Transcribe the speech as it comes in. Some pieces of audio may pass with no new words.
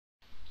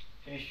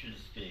should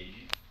speed.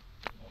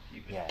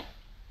 Yeah.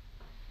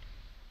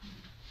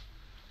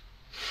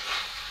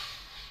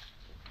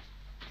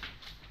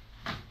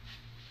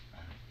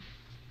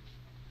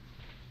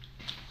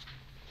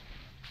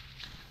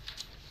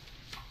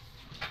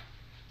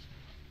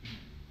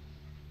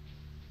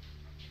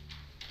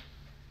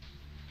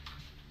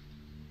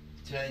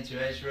 Turning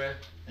to Ezra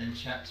and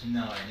chapter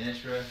 9.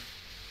 Ezra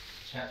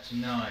chapter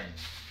 9.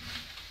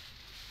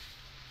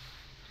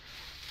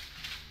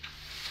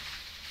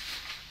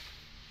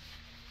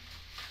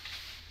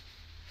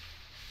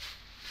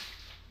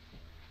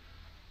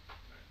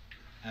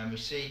 And we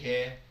see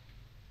here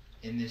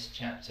in this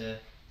chapter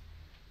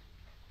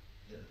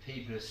that the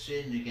people have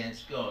sinned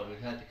against God. We've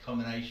had the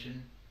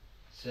combination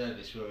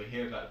service where we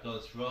hear about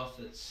God's wrath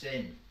at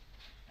sin.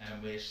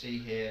 And we see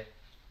here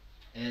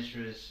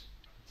Ezra's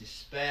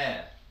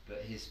despair,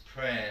 but his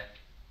prayer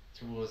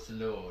towards the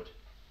Lord.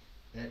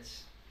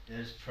 Let's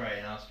pray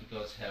and ask for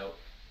God's help.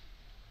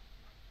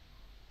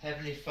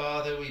 Heavenly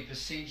Father, we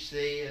beseech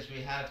Thee, as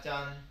we have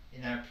done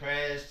in our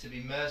prayers, to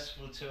be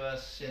merciful to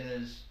us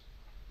sinners.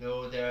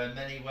 Lord, there are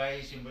many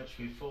ways in which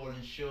we've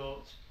fallen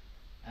short,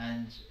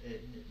 and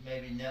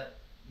maybe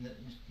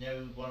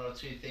no one or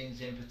two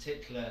things in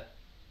particular,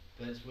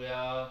 but we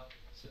are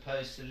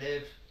supposed to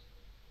live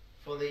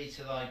fully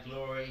to Thy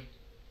glory,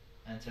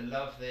 and to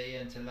love Thee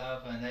and to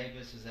love our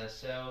neighbours as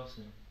ourselves.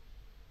 And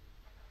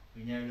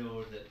we know,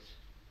 Lord, that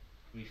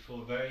we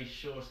fall very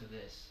short of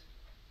this,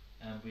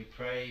 and we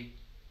pray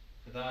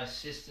for Thy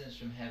assistance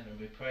from heaven.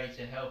 We pray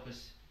to help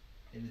us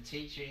in the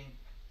teaching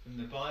from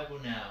the Bible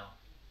now,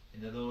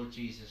 in the Lord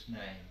Jesus' name.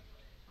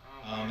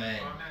 Amen.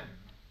 Amen.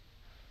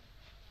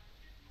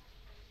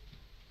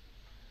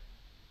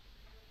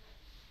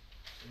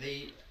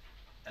 The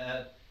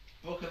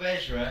book of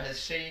Ezra has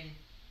seen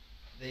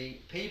the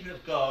people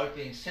of God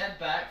being sent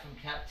back from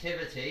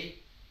captivity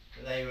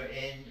that they were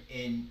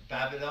in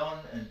Babylon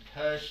and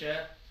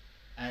Persia,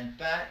 and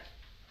back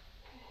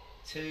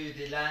to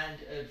the land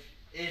of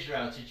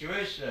Israel, to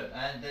Jerusalem,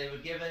 and they were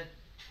given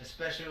a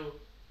special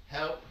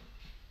help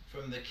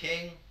from the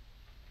king,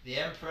 the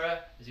emperor,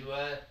 as it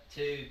were,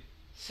 to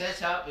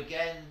set up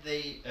again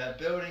the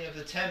building of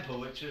the temple,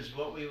 which was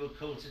what we would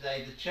call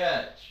today the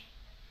church,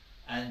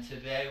 and to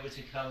be able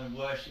to come and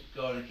worship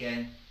God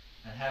again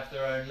and have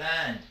their own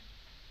land.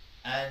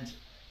 And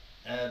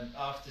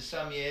after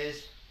some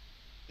years,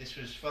 this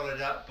was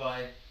followed up by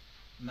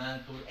a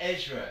man called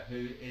Ezra,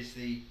 who is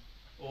the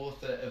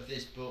author of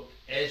this book,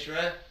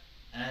 Ezra,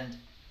 and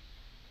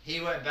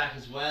he went back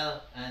as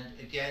well, and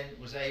again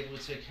was able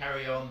to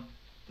carry on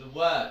the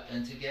work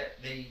and to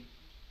get the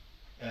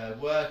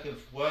work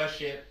of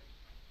worship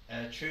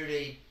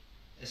truly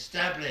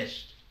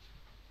established.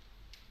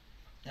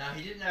 Now,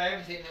 he didn't know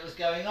everything that was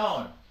going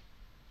on,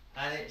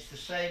 and it's the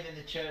same in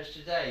the church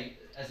today.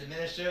 As a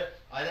minister,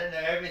 I don't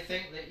know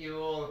everything that you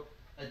all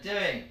are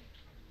doing,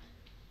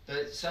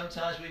 but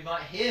sometimes we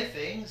might hear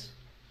things,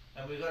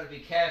 and we've got to be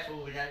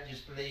careful we don't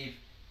just believe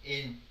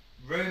in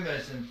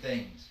rumours and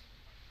things.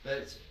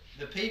 But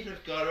the people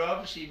of God are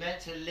obviously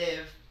meant to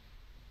live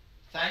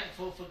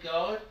thankful for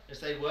God, as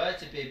they were,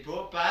 to be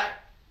brought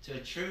back to a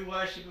true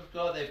worship of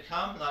God. They've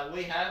come, like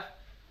we have,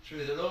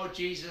 through the Lord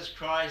Jesus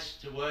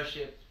Christ, to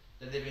worship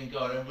the living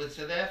God. And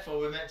so therefore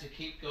we're meant to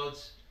keep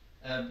God's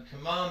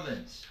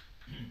commandments.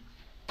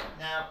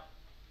 Now,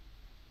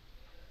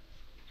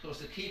 of course,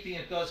 the keeping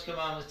of God's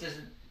commandments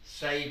doesn't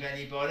save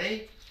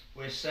anybody.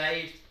 We're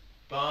saved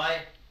by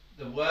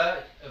the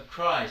work of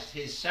Christ,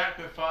 his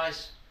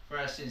sacrifice for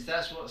our sins.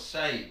 That's what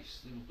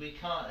saves. We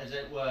can't, as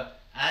it were,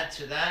 add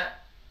to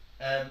that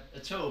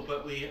at all,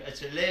 but we are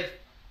to live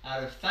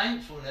out of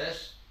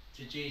thankfulness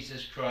to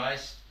Jesus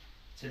Christ,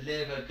 to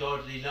live a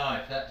godly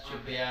life. That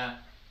should be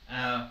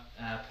our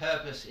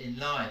purpose in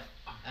life.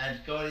 And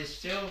God is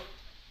still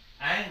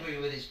angry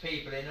with his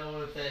people in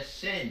all of their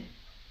sin.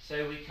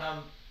 So we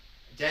come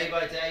day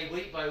by day,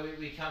 week by week,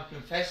 we come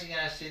confessing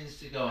our sins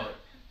to God,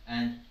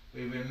 and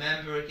we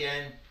remember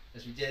again,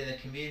 as we did in the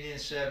communion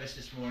service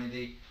this morning,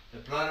 the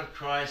blood of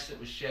Christ that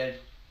was shed,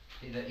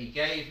 that he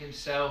gave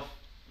himself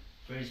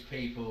for his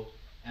people,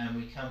 and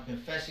we come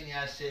confessing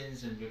our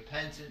sins and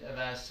repentant of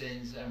our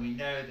sins, and we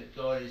know that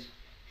God is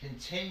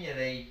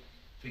continually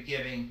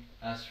forgiving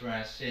us for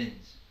our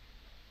sins.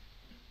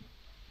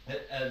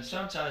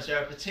 Sometimes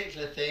there are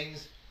particular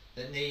things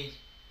that need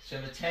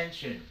some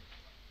attention,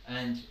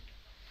 and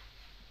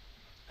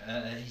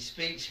he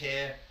speaks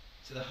here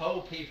to the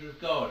whole people of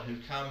God who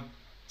come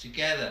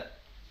together.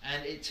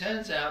 And it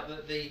turns out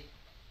that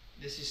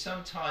this is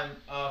some time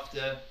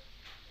after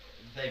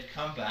they've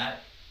come back,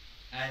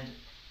 and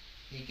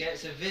he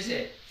gets a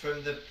visit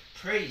from the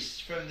priests,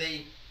 from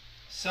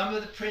some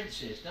of the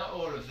princes, not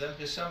all of them,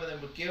 because some of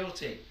them were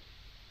guilty.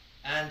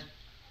 And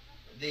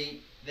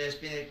there's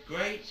been a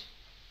great,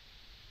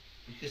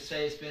 you could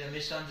say it's been a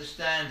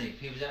misunderstanding.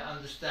 People don't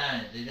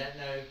understand, they don't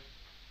know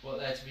what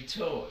they're to be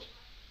taught.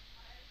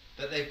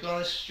 But they've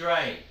gone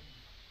astray,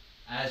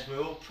 as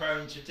we're all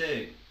prone to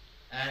do.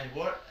 And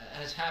what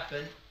has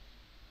happened,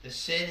 the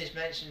sin is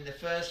mentioned in the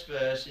first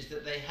verse, is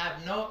that they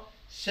have not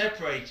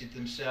separated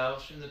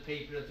themselves from the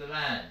people of the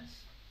lands.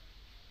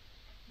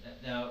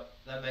 Now,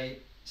 that may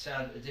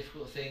sound a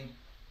difficult thing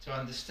to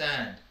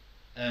understand,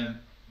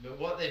 but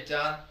what they've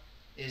done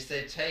is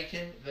they've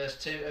taken,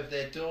 verse 2, of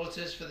their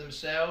daughters for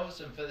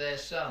themselves and for their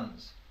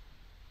sons.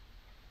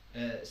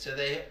 So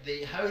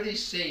the holy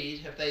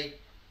seed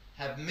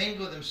have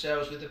mingled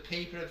themselves with the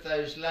people of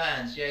those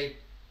lands. Yea,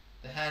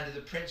 the hand of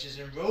the princes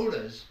and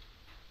rulers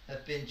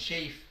have been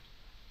chief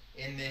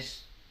in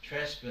this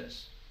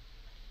trespass.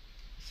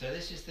 So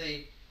this is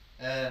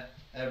a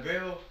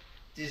real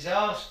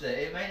disaster.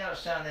 It may not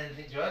sound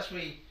anything to us.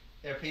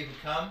 There are people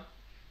come,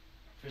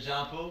 for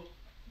example,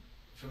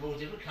 from all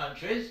different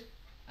countries,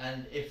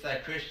 and if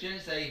they're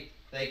Christians,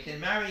 they can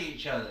marry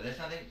each other. There's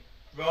nothing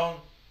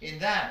wrong in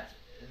that.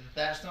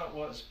 That's not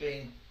what's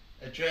being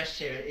addressed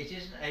here. It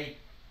isn't a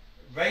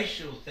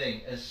racial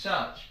thing as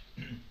such.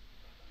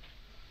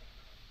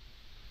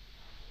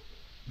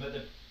 But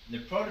the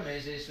problem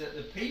is that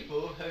the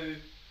people who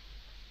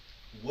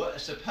were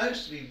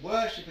supposed to be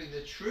worshipping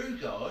the true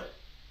God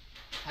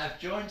have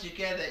joined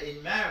together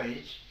in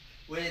marriage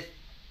with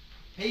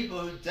people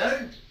who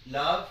don't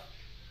love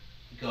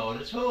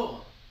God at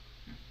all.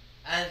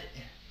 And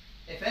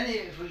if any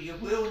of you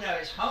will know,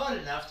 it's hard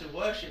enough to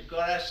worship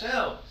God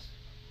ourselves.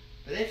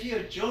 But if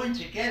you're joined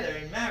together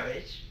in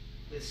marriage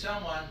with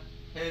someone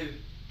who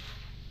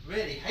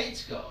really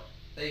hates God,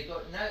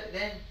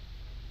 then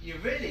you're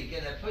really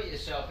going to put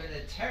yourself in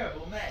a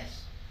terrible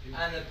mess.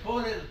 And the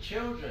poor little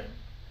children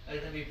are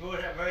going to be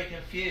brought up very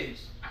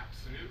confused.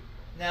 Absolutely.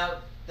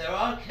 Now, there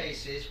are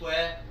cases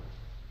where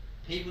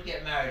people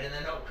get married and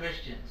they're not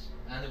Christians,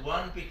 and the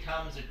one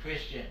becomes a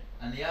Christian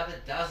and the other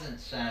doesn't,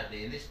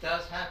 sadly, and this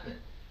does happen,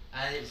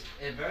 and it's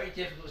a very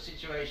difficult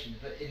situation.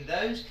 But in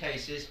those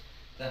cases,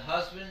 the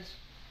husband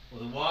or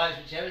the wives,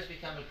 whichever's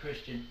become a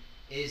Christian,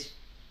 is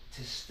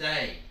to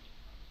stay.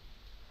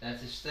 They're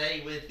to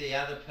stay with the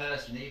other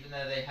person even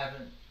though they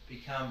haven't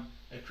become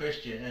a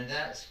Christian, and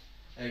that's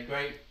a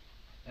great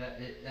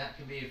that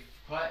can be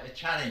quite a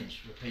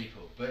challenge for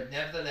people. But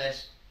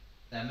nevertheless,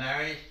 they're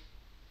married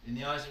in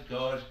the eyes of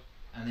God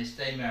and they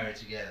stay married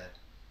together.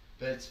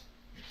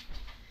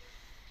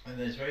 And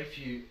there's very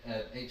few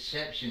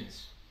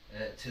exceptions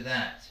to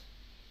that.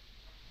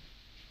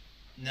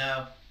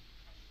 Now,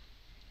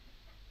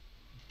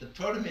 the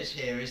problem is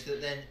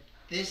that then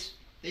these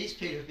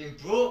people have been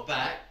brought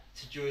back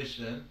to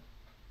Jerusalem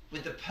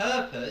with the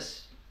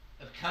purpose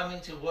of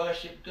coming to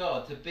worship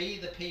God, to be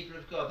the people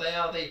of God. They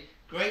are the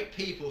great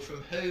people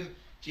from whom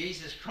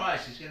Jesus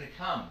Christ is going to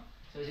come.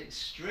 So it's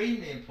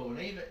extremely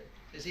important.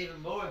 It's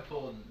even more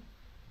important,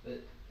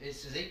 but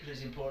it's as equally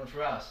as important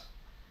for us.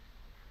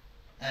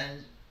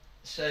 And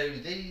so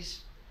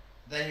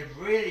they have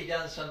really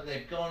done something.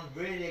 They've gone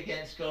really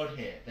against God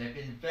here. They've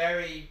been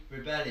very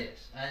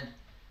rebellious, and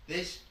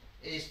this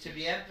is to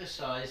be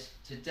emphasized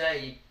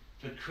today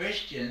for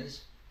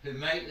Christians who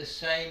make the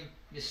same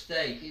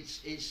mistake.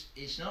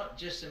 It's not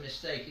just a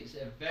mistake, it's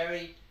a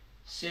very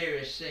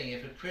serious thing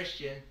if a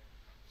Christian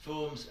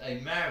forms a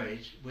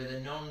marriage with a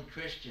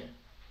non-Christian.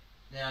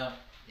 Now,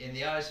 in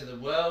the eyes of the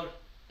world,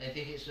 they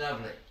think it's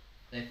lovely.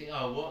 They think,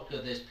 oh, what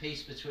good, there's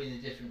peace between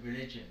the different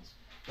religions.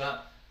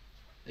 But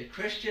the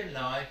Christian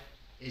life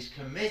is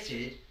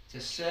committed to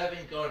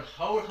serving God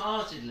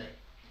wholeheartedly.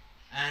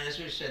 And as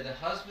we've said, the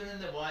husband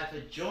and the wife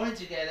are joined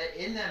together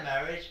in their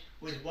marriage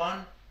with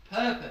one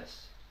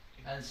purpose.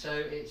 And so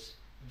it's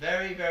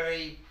very,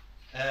 very,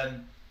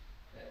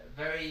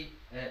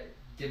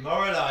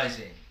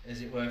 demoralizing,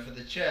 as it were, for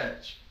the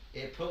church.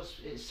 It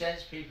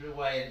sends people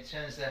away and it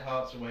turns their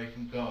hearts away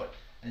from God.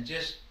 And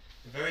just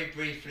very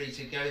briefly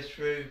to go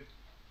through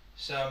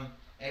some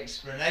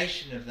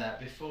explanation of that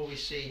before we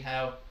see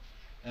how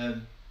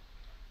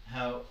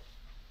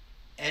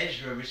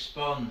Ezra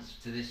responds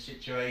to this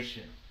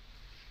situation.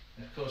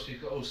 And of course,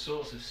 we've got all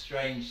sorts of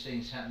strange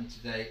things happening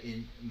today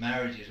in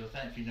marriages, or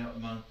thankfully not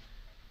among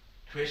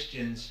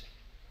Christians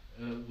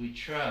we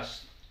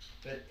trust.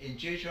 But in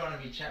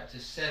Deuteronomy chapter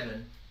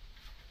 7,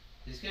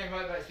 it's going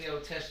right back to the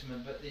Old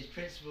Testament, but these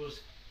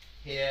principles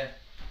here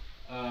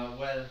are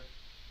well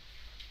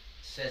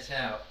set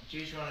out.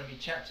 Deuteronomy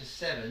chapter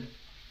 7,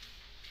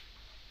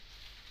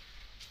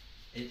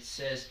 it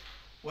says,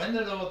 "When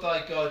the Lord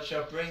thy God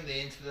shall bring thee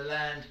into the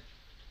land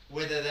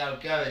whither thou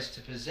goest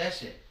to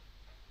possess it,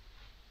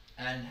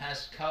 and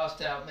hast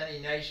cast out many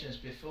nations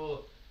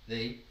before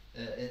thee,"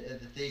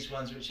 these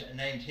ones which are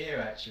named here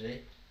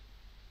actually,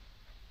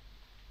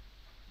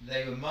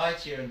 "they were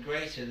mightier and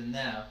greater than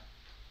thou.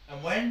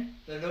 And when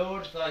the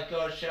Lord thy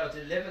God shall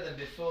deliver them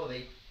before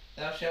thee,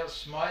 thou shalt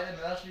smite them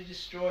and utterly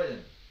destroy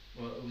them."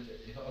 Well,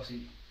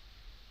 obviously,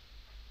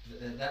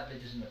 that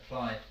bit doesn't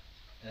apply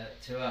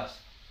to us.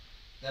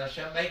 "Thou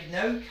shalt make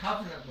no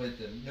covenant with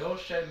them, nor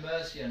show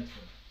mercy unto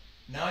them.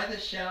 Neither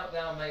shalt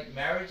thou make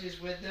marriages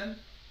with them.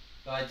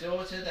 Thy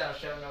daughter thou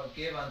shalt not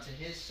give unto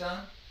his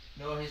son,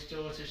 nor his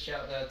daughter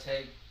shalt thou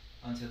take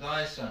unto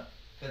thy son.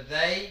 For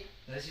they,"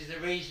 and this is the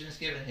reasons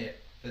given here,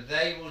 "for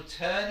they will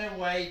turn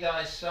away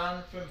thy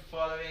son from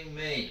following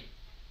me,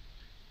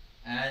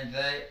 and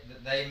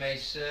that they may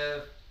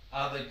serve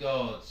other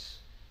gods,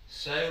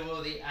 so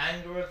will the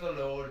anger of the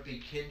Lord be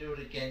kindled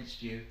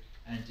against you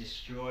and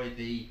destroy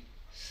thee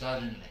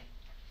suddenly.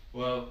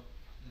 Well,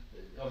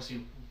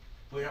 obviously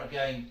we're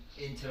going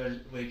into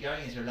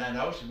a land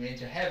ultimately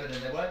into heaven,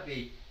 and there won't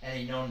be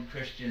any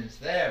non-Christians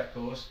there, of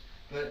course,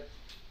 but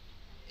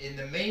in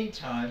the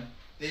meantime,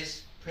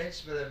 this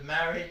principle of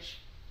marriage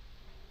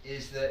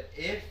is that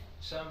if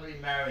somebody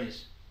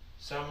marries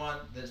someone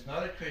that's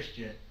not a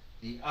Christian,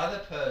 the other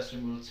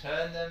person will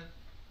turn them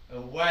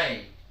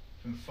away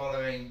from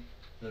following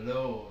the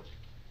Lord,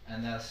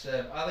 and they'll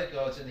serve other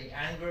gods, and the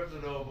anger of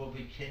the Lord will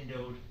be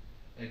kindled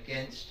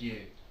against you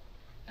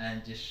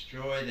and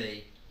destroy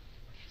thee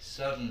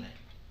suddenly.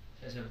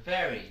 So it's a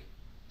very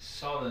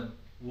solemn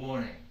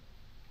warning,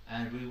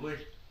 and we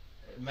would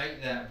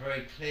make that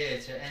very clear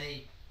to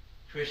any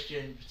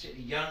Christian,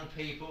 particularly young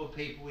people,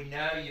 people we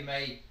know. You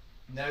may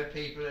know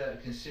people that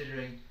are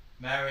considering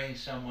marrying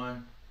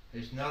someone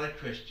who's not a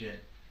Christian,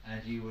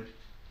 and you would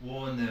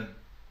warn them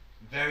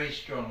very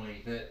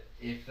strongly that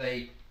if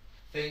they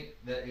think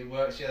that it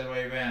works the other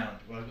way around,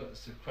 well, I've got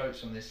some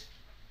quotes on this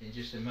in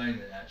just a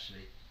moment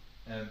actually,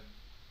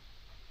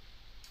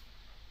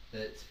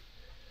 that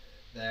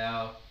they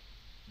are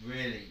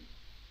really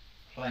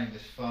playing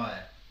with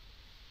fire.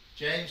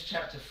 James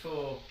chapter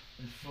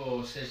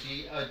 4:4 says,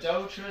 Ye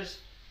adulterers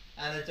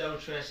and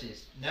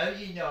adulteresses, know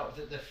ye not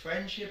that the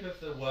friendship of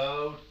the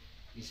world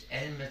is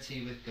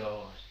enmity with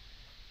God?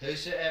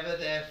 Whosoever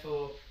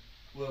therefore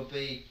will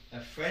be a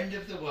friend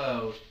of the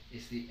world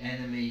is the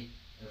enemy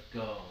of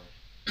God.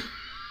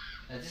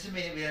 That doesn't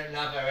mean that we don't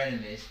love our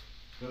enemies,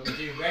 but we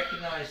do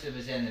recognise them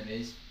as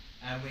enemies,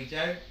 and we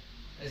don't,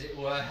 as it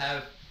were,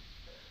 have,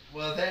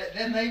 well,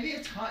 there may be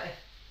a time,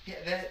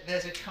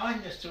 there's a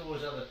kindness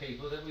towards other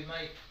people that we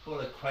may call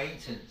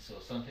acquaintance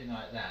or something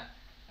like that,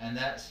 and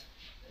that's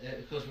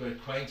because we're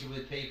acquainted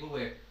with people,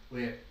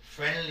 we're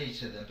friendly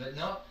to them, but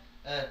not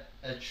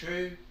a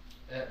true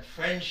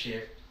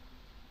friendship.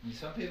 And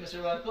some people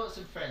say, well, I've got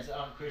some friends that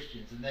aren't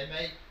Christians, and they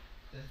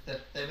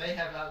may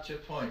have up to a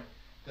point,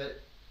 but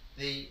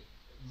the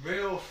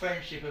real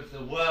friendship of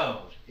the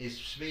world is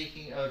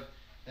speaking of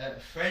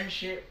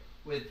friendship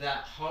with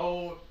that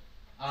whole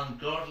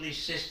ungodly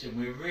system.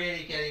 We're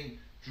really getting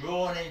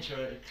drawn into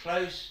a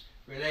close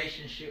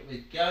relationship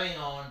with going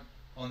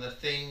on the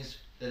things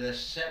that are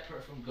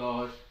separate from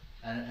God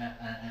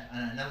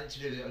and nothing to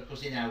do with it. Of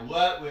course, in our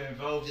work, we're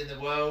involved in the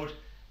world.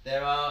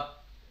 There are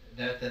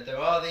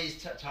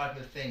these type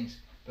of things,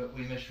 but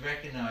we must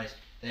recognise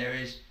there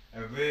is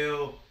a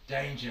real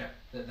danger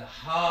that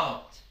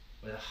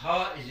where the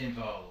heart is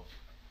involved,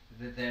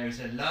 that there is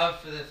a love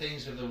for the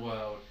things of the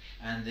world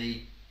and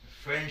the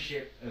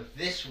friendship of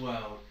this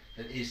world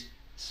that is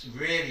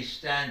really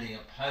standing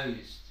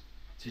opposed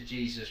to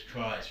Jesus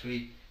Christ.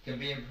 We can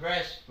be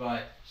impressed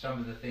by some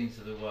of the things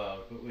of the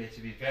world, but we're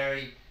to be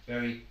very,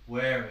 very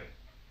wary.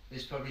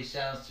 This probably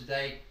sounds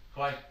today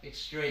quite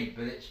extreme,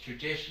 but it's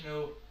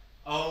traditional,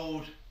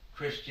 old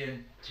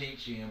Christian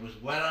teaching and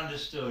was well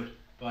understood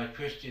by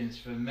Christians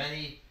for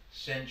many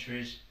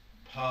centuries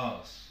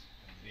past.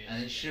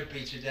 And it should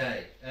be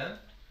today.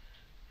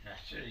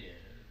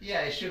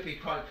 Yeah, it should be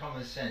quite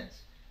common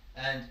sense.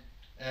 And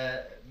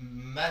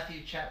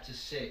Matthew chapter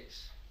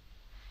 6,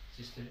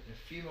 just a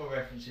few more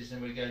references,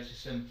 and we go to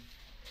some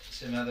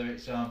other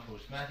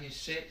examples. Matthew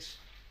 6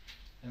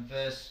 and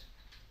verse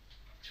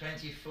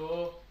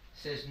 24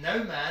 says,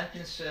 No man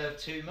can serve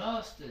two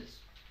masters,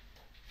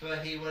 for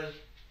he will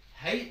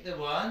hate the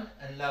one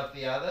and love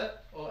the other,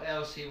 or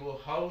else he will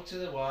hold to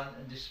the one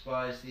and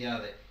despise the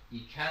other.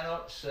 You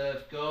cannot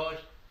serve God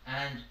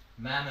and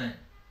mammon.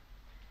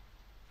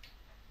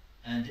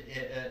 And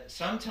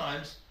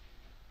sometimes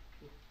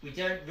we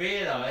don't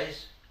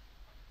realise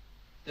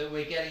that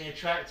we're getting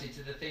attracted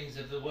to the things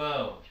of the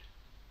world.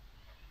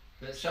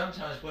 But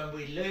sometimes when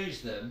we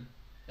lose them,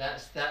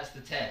 that's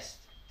the test.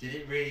 Did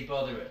it really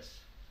bother us?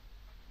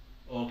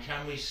 Or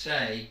can we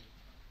say,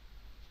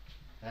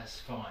 that's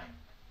fine?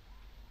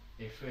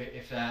 If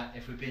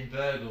we've been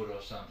burgled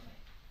or something,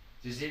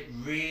 does it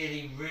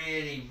really,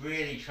 really,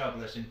 really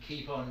trouble us and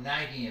keep on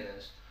nagging at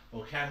us?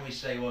 Or can we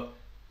say, well,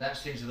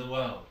 that's things of the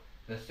world.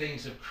 The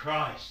things of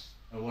Christ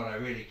are what I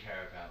really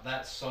care about.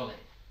 That's solid.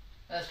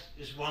 That's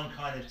just one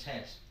kind of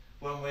test.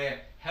 When we're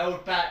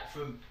held back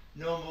from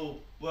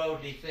normal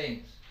worldly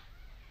things,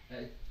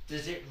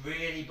 does it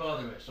really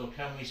bother us? Or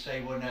can we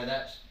say, well, no,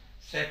 that's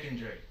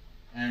secondary,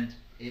 and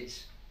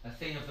it's a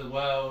thing of the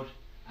world,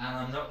 and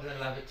I'm not going to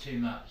love it too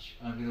much.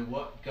 I'm going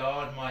to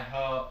guard my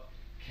heart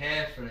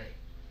carefully.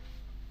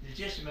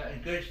 Legitimate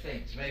and good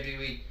things.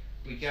 Maybe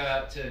we go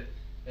out to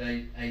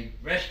a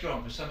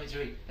restaurant for something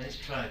to eat and it's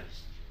closed.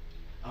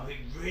 Are we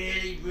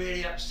really,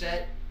 really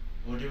upset?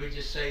 Or do we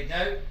just say,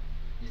 no,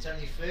 it's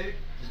only food,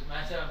 doesn't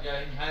matter, I'm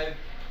going home.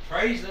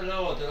 Praise the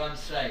Lord that I'm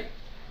saved.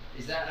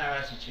 Is that our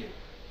attitude?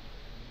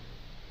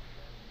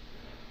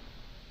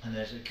 And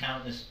there's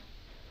countless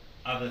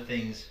other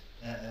things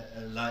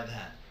like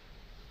that.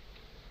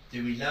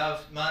 Do we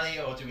love money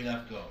or do we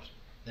love God?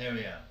 There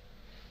we are.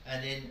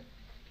 And in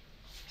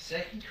 2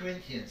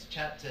 Corinthians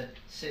chapter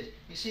 6,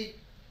 you see,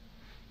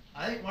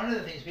 I think one of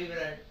the things people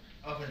don't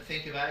often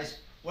think about is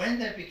when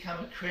they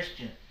become a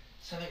Christian,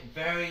 something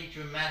very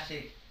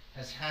dramatic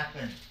has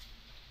happened.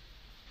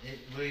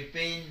 We've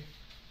been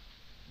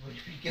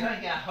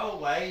going our whole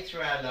way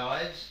through our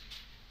lives,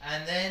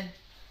 and then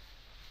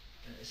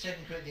 2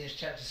 Corinthians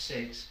chapter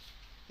 6,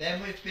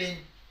 then we've been,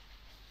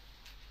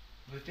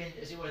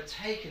 as it were,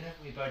 taken,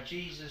 haven't we, by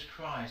Jesus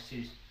Christ,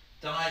 who's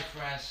died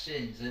for our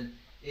sins and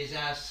is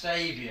our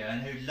Saviour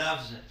and who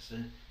loves us.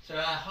 And so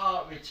our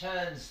heart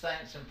returns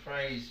thanks and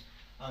praise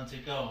unto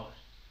God.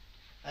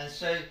 And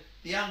so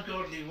the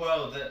ungodly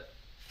world that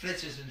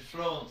flitters and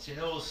flaunts in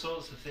all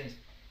sorts of things,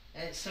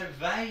 and it's so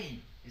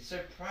vain, it's so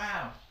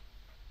proud,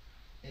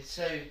 it's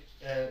so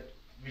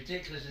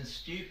ridiculous and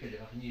stupid,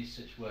 if I can use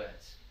such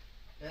words.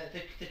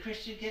 The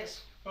Christian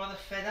gets rather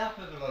fed up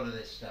of a lot of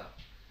this stuff.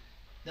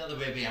 Not that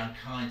we're being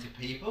unkind to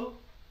people,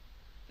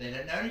 they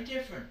don't know any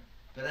different,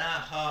 but our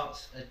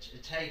hearts are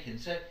taken.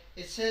 So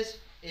it says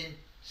in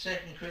 2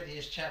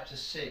 Corinthians chapter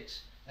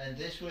 6, and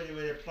this would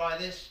apply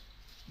this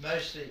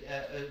mostly,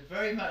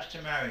 very much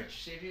to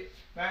marriage. See, if you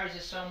marry to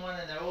someone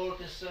and they're all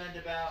concerned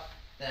about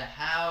their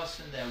house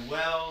and their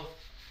wealth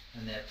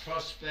and their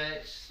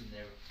prospects and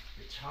their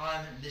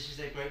retirement, and this is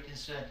their great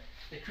concern,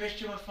 the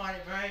Christian will find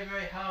it very,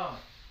 very hard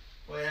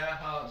when our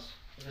hearts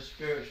are the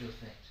spiritual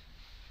things.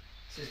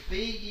 It says,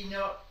 be ye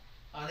not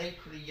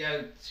unequally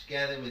yoked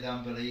together with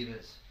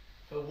unbelievers.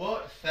 For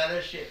what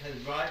fellowship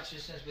hath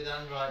righteousness with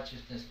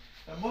unrighteousness?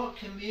 And what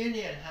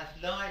communion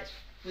hath light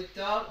with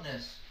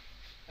darkness?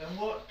 And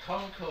what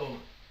concord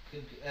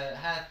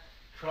hath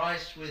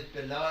Christ with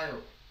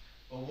Belial?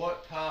 Or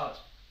what part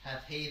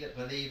hath he that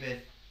believeth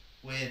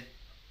with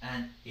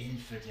an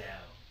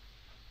infidel?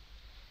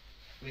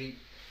 We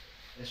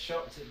are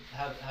shocked at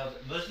how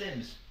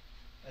Muslims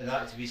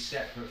like to be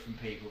separate from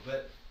people,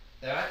 but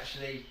they're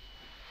actually,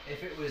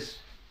 if it was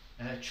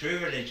a true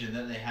religion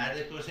that they had,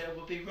 of course it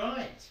would be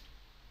right.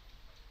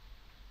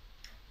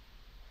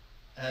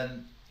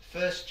 1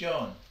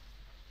 John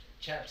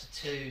chapter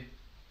 2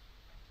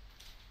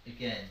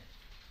 again,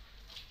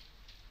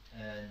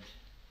 and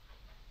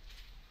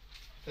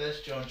 1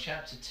 John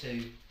chapter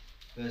 2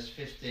 verse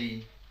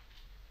 15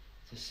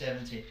 to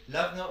 17.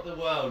 Love not the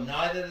world,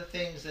 neither the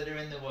things that are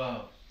in the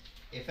world.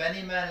 If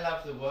any man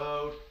love the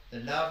world, the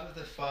love of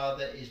the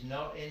Father is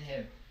not in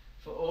him.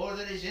 For all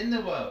that is in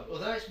the world,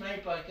 although it's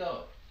made by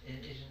God,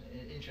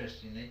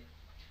 interestingly,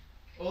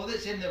 all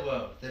that's in the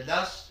world, the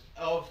lust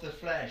of the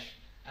flesh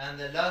and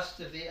the lust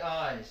of the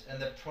eyes and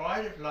the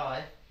pride of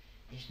life,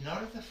 is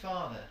not of the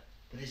Father,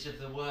 but is of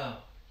the world.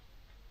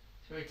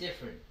 It's very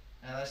different.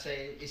 And I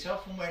say, it's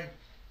often when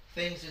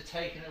things are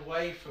taken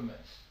away from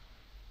us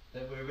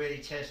that we're really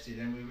tested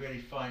and we really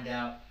find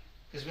out,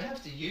 because we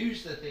have to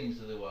use the things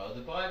of the world.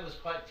 The Bible is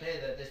quite clear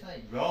that there's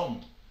nothing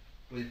wrong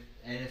with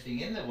anything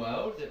in the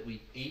world, that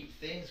we eat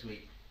things,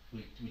 we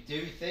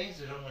do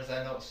things as long as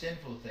they're not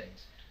sinful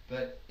things.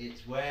 But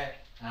it's where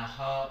our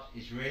heart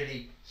is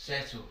really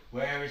settled.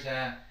 Where is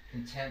our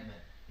contentment?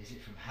 Is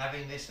it from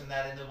having this and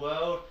that in the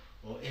world,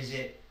 or is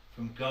it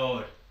from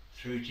God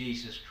through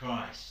Jesus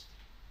Christ?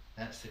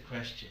 That's the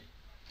question.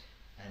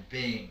 And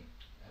being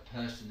a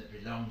person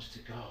that belongs to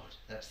God,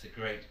 that's the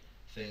great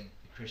thing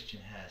the Christian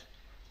has.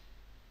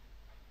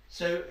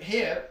 So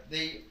here,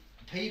 the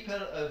people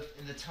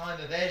in the time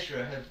of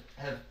Ezra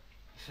have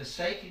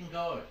forsaken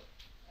God,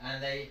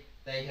 and they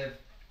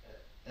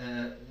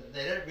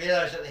don't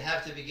realise that they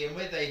have to begin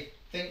with. They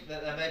think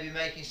that they may be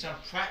making some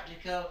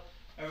practical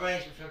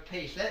arrangement for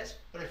peace.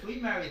 But if we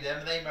marry them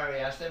and they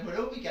marry us, then we'll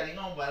all be getting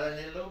on well, and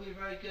it'll all be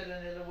very good,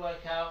 and it'll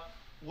work out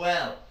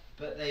well.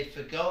 But they've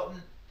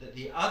forgotten that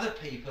the other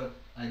people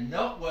are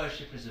not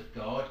worshippers of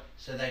God,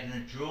 so they're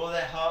going to draw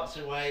their hearts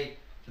away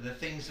for the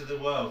things of the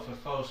world, for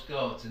false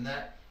gods, and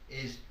that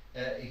is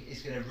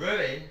going to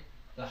ruin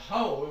the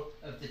whole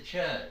of the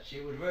church.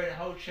 It would ruin the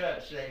whole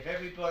church today if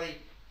everybody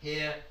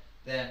here,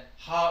 their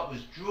heart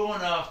was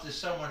drawn after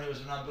someone who was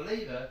an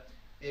unbeliever.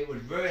 It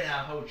would ruin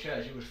our whole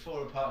church. It would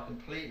fall apart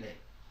completely,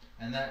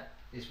 and that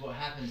is what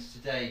happens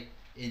today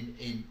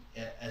in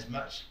as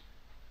much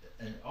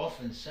and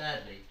often,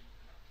 sadly,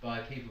 by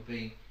people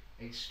being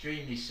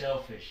extremely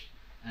selfish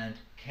and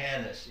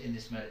careless in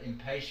this matter,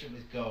 impatient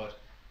with God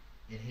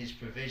in his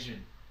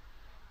provision.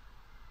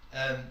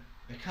 A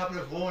couple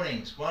of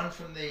warnings. One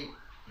from the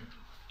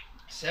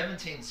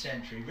 17th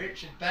century.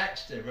 Richard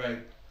Baxter wrote,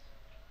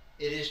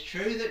 "It is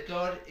true that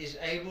God is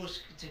able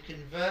to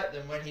convert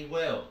them when he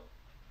will."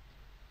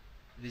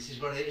 This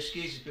is one of the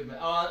excuses people make.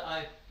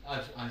 Oh,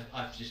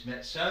 I've just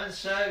met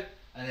so-and-so,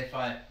 and if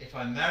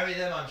I marry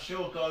them, I'm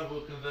sure God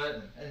will convert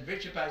them. And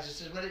Richard Baxter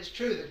says, well, it's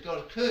true that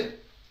God could.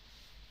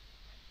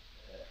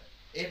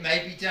 It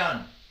may be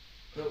done,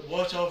 but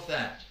what of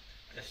that?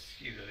 Let's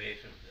keep away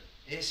from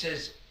that. It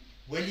says,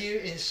 will you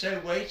in so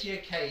weighty a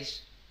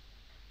case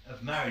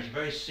of marriage, a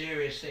very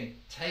serious thing,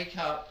 take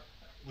up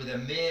with a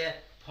mere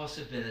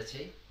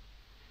possibility?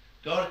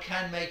 God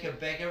can make a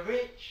beggar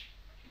rich,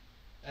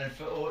 and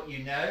for aught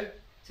you know,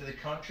 to the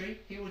contrary,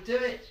 he will do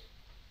it.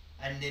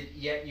 And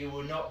yet you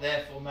will not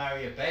therefore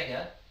marry a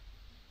beggar,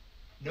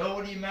 nor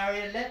will you marry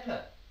a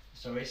leper.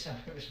 sorry, some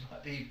of us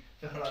might be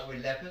feel like we're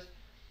lepers,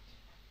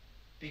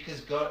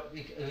 because God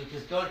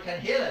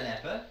can heal a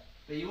leper,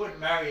 but you wouldn't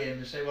marry him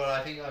and say, well,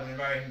 I think I'm going to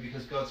marry him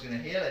because God's going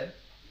to heal him.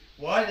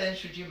 Why then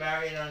should you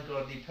marry an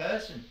ungodly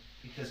person?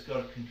 Because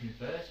God can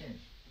convert him.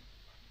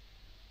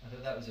 I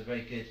thought that was a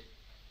very good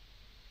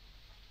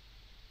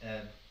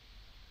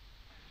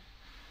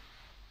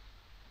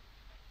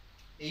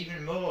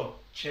even more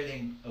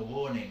chilling a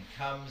warning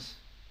comes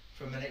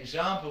from an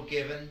example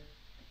given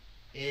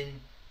in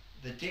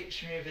the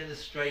Dictionary of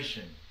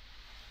Illustration.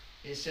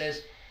 It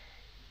says,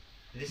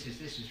 this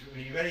is, are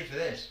you ready for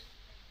this?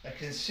 A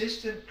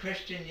consistent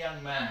Christian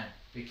young man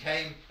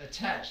became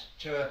attached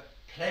to a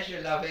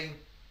pleasure-loving,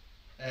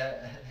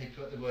 they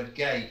put the word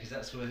gay, because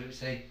that's what they would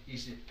say,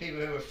 people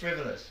who were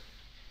frivolous,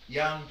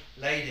 young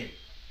lady,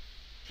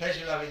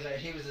 pleasure-loving lady.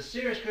 He was a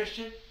serious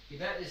Christian. He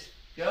met this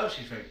girl,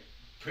 she's very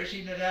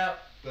pretty, no doubt,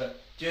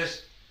 but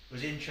just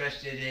was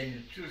interested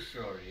in... True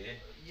story,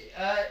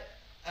 I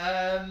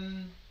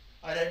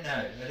don't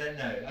know.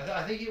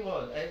 I think it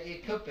was.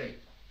 It could be.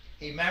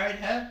 He married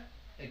her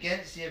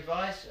against the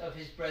advice of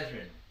his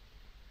brethren.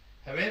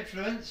 Her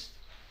influence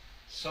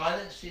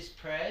silenced his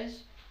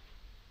prayers,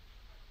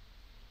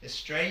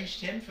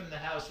 estranged him from the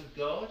house of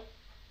God,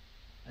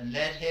 and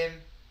led him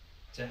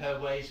to her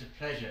ways of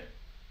pleasure.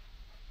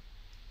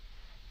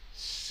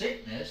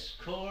 Sickness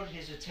called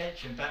his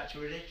attention back to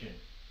religion.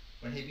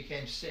 When he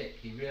became sick,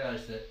 he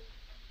realized that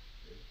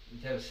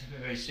there was something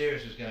very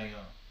serious was going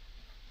on.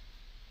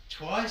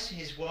 Twice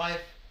his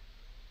wife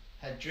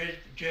had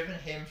driven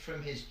him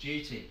from his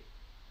duty.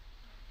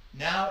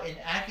 Now in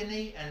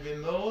agony and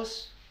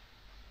remorse,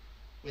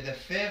 with a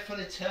fearful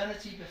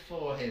eternity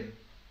before him,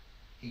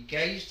 he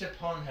gazed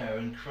upon her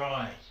and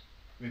cried,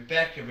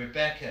 Rebecca,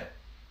 Rebecca,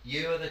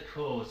 you are the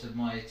cause of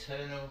my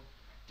eternal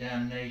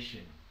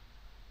damnation.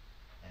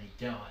 And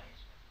he died.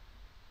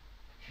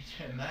 Could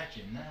you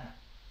imagine that?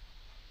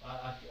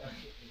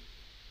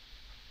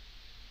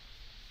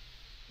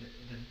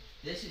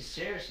 This is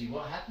seriously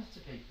what happens to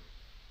people.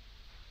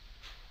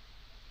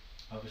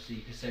 Obviously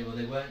you could say, well,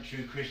 they weren't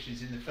true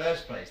Christians in the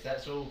first place.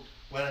 That's all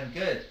well and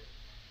good.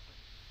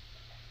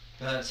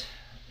 But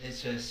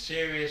it's a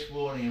serious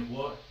warning of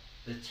what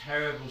the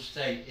terrible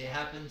state. It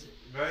happened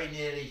very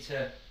nearly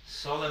to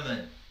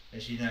Solomon.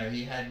 As you know,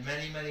 he had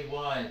many, many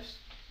wives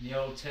in the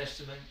Old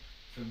Testament.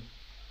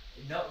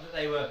 Not that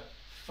they were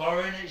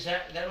foreign,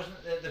 exactly. That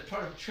wasn't the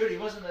problem. Truly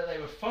wasn't that they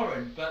were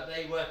foreign, but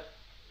they were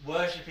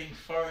worshipping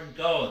foreign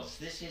gods.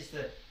 This is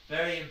the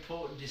very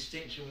important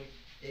distinction.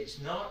 It's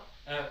not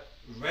a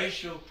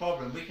racial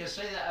problem. We can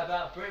say that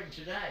about Britain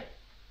today.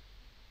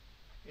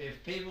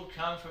 If people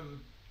come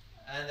from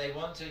and they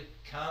want to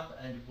come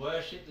and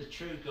worship the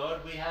true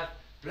God, we have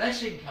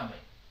blessing coming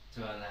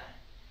to our land.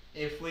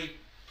 If we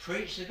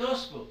preach the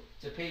gospel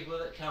to people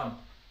that come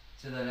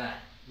to the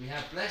land, we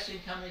have blessing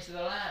coming to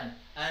the land.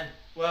 And,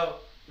 well,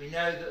 we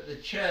know that the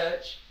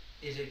church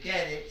is,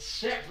 again, it's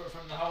separate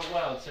from the whole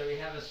world, so we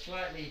have a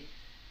slightly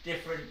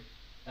different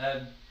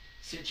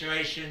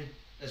situation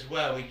as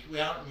well. We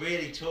aren't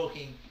really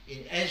talking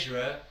in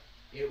Ezra,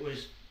 it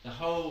was the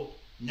whole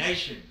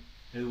nation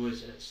who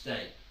was at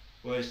stake,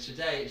 whereas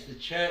today it's the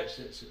church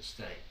that's at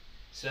stake.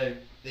 So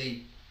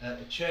the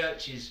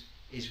church is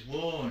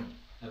warned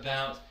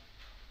about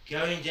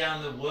going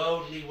down the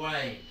worldly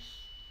ways.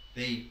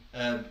 The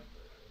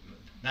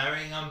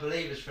marrying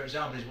unbelievers, for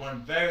example, is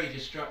one very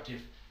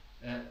destructive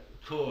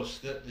course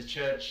that the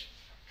church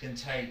can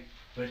take,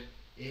 but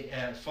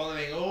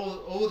following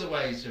all the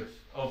ways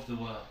of the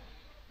world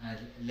and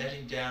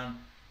letting down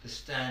the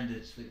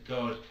standards that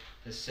God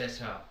has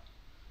set up.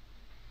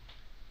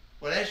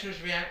 Well,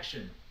 Ezra's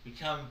reaction, we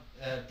come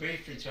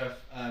briefly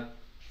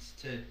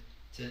to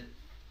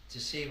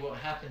see what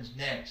happens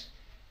next.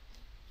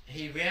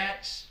 He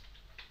reacts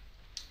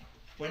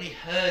when he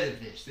heard of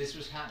this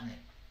was happening.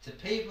 To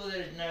people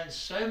that had known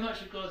so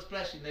much of God's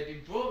blessing, they'd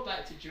been brought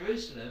back to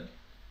Jerusalem,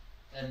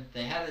 and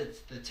they had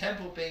the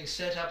temple being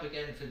set up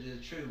again for the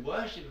true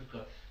worship of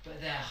God,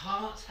 but their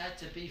hearts had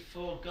to be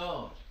for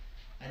God.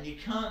 And you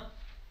can't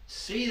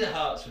see the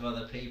hearts of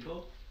other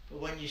people, but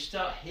when you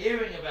start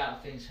hearing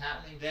about things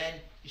happening, then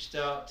you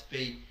start to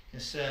be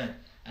concerned.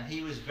 And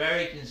he was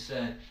very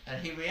concerned,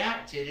 and he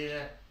reacted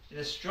in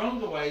a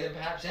stronger way than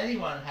perhaps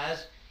anyone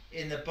has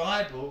in the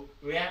Bible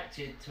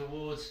reacted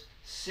towards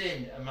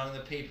sin among the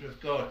people of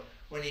God.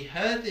 When he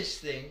heard this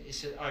thing, he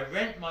said, I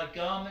rent my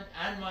garment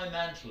and my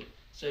mantle.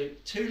 So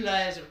 2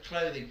 layers of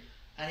clothing.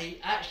 And he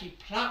actually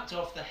plucked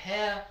off the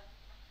hair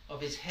of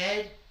his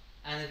head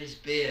and of his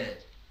beard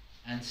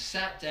and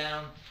sat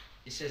down,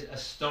 it says,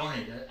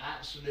 astonished,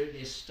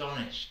 absolutely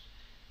astonished.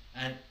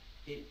 And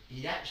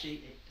he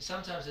actually,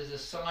 sometimes there's a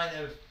sign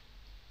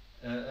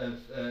of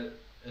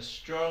a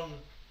strong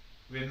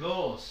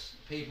remorse.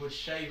 People would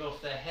shave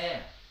off their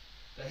hair.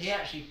 But he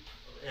actually,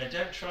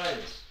 don't try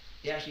this,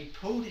 he actually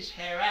pulled his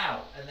hair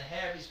out, and the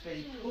hair of his beard,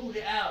 he pulled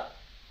it out.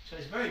 So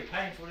it's very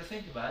painful to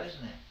think about,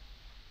 isn't it?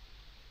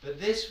 But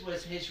this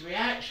was his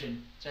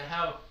reaction to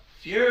how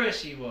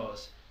furious he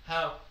was,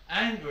 how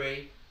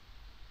angry,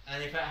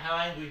 and in fact how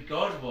angry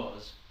God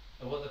was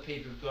of what the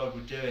people of God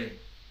were doing.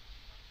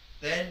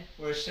 Then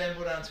were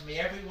assembled unto me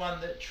every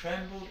one that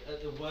trembled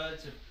at the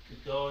words of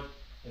the God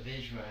of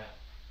Israel.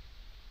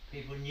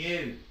 People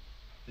knew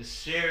the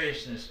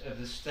seriousness of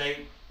the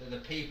state that the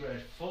people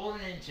had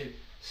fallen into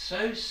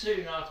so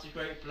soon after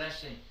great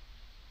blessing.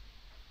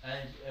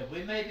 And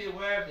we may be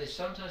aware of this.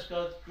 Sometimes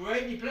God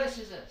greatly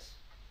blesses us,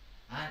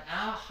 and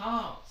our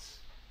hearts,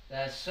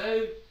 they're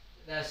so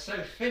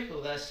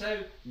fickle, they're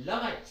so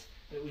light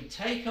that we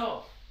take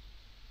off,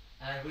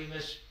 and we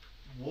must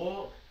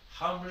walk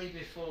humbly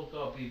before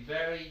God. Be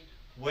very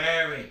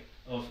wary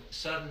of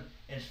sudden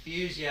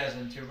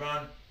enthusiasm to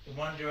run in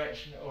one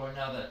direction or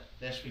another,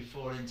 lest we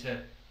fall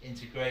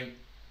into great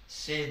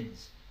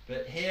sins.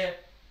 But here,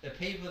 the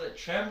people that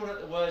trembled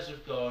at the words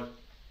of God,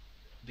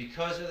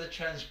 because of the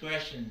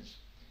transgressions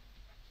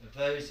of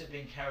those that had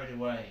been carried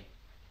away,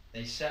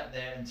 they sat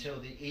there until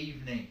the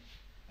evening,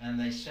 and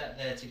they sat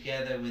there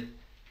together with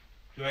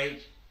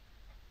great.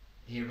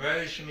 He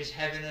arose from his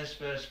heaviness,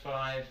 verse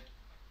 5,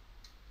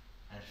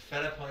 and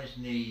fell upon his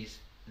knees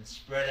and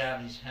spread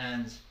out his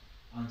hands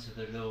unto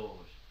the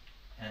Lord.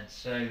 And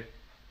so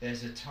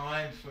there's a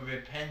time for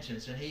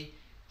repentance, and he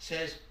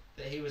says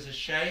that he was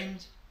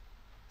ashamed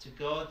to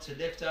God to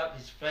lift up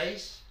his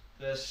face,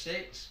 verse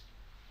 6,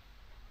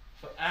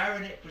 for our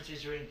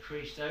iniquities are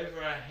increased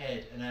over our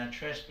head, and our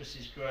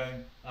trespasses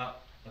grown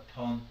up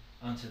upon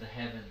unto the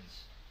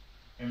heavens.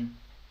 And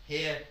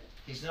here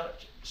he's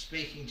not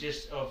speaking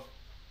he's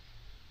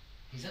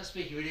not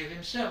speaking really of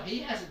himself. He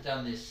hasn't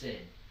done this sin,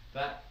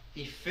 but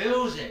he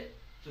feels it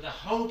for the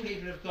whole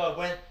people of God.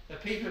 When the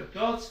people of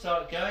God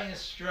start going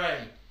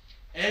astray,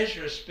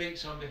 Ezra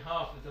speaks on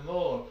behalf of them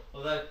all,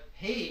 although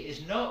he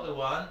is not the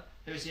one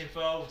who's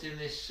involved in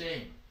this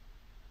sin.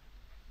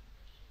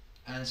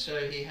 And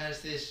so he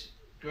has this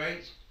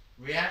great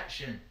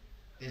reaction,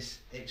 this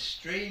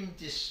extreme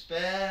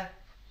despair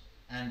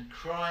and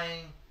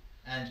crying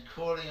and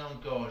calling on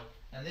God.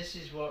 And this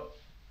is what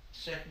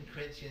 2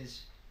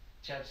 Corinthians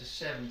chapter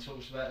 7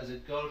 talks about as a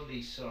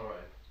godly sorrow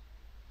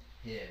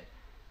here.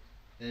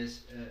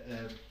 There's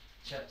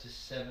chapter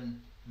 7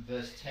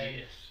 verse 10.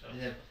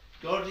 Yes,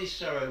 godly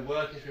sorrow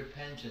worketh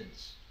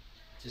repentance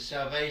to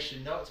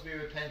salvation, not to be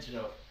repented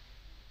of,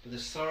 but the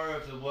sorrow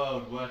of the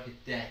world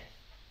worketh death.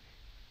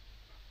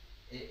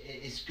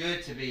 It's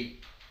good to be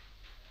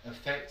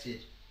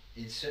affected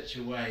in such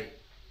a way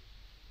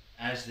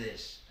as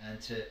this,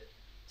 and to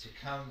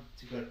come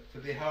to God. For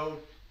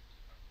behold,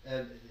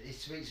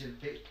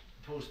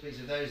 Paul speaks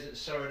of those that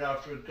sorrowed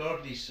after a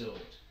godly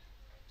sort.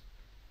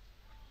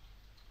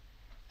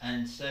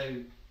 And so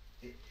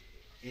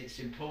it's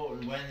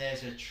important when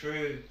there's a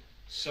true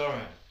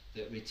sorrow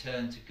that we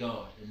turn to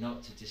God and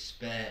not to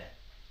despair.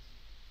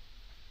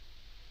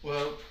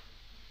 Well,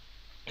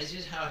 this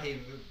is how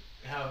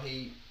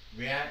he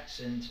reacts,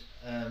 and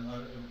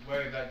I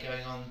worry about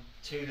going on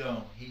too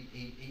long.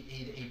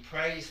 He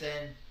prays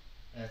then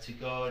to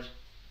God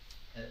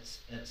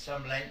at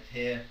some length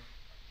here,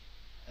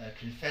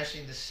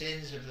 confessing the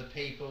sins of the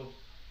people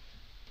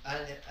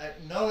and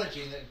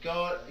acknowledging that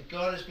God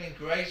has been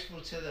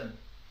graceful to them.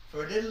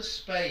 For a little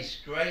space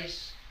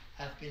grace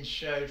hath been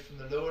showed from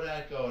the Lord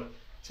our God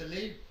to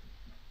leave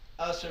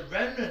us a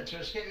remnant to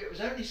escape. It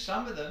was only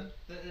some of them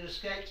that had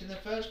escaped in the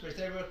first place.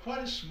 They were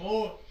quite a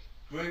small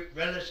group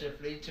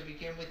relatively to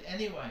begin with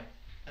anyway,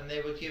 and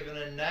they were given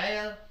a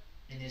nail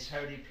in his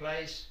holy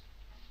place,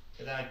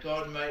 that our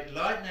God might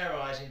lighten our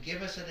eyes and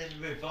give us a little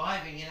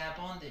reviving in our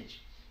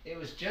bondage. It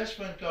was just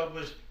when God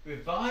was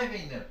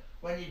reviving them,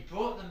 when he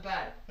brought them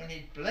back, when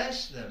he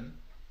blessed them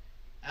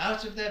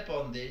out of their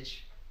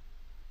bondage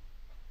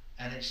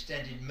and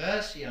extended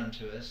mercy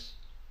unto us,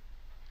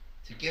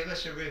 to give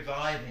us a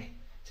reviving,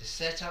 to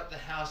set up the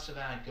house of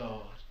our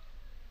God.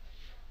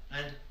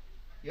 And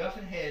you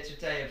often hear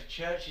today of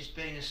churches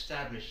being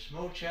established,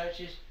 small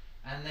churches,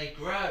 and they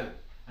grow,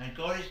 and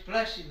God is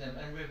blessing them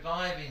and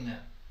reviving them.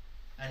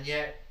 And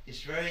yet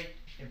it's very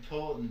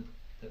important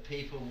that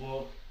people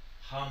walk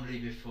humbly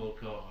before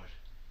God.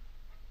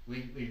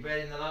 We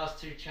read in the last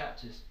two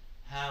chapters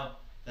how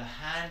the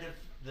hand of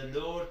the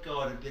Lord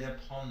God had been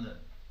upon them.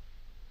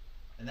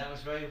 And that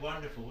was very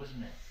wonderful,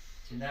 wasn't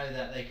it? To know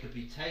that they could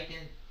be taken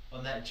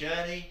on that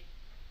journey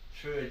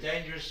through a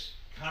dangerous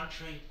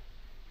country,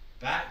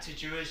 back to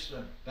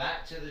Jerusalem,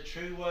 back to the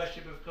true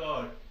worship of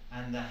God,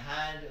 and the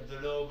hand of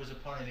the Lord was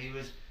upon him. He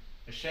was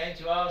ashamed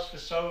to ask for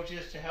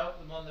soldiers to help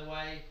them on the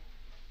way,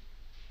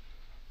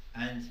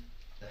 and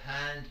the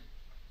hand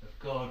of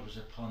God was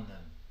upon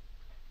them.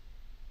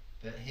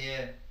 But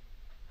here,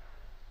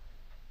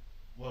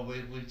 well,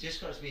 we've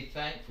just got to be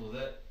thankful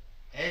that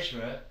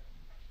Ezra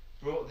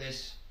brought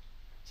this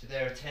to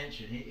their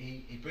attention.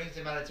 He brings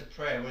them out into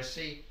prayer. We'll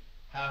see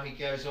how he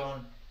goes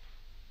on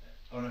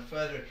a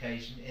further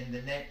occasion in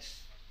the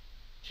next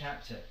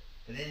chapter.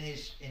 But in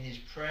his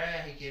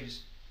prayer, he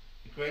gives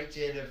a great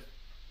deal of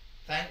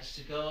thanks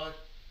to God,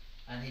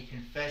 and he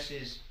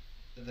confesses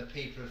that the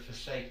people have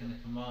forsaken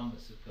the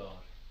commandments of God.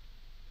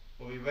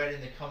 Well, we read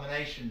in the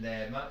combination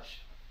there much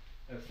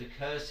of the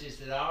curses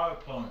that are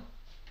upon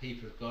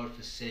people of God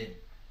for sin.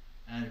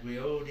 and we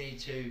all need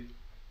to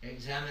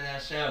examine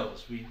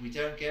ourselves. We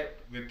don't get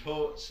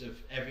reports of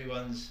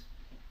everyone's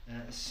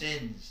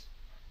sins,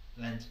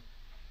 and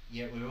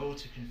yet we're all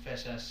to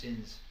confess our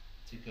sins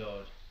to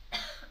God.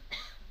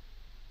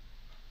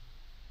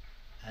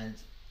 And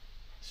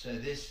so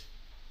this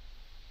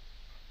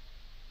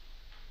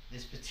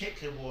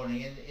particular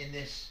warning in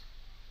this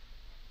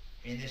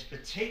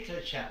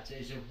particular chapter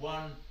is of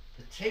one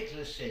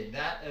particular sin,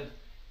 that of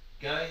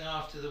going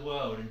after the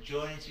world and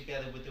joining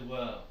together with the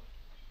world.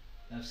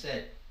 And I've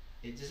said,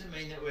 it doesn't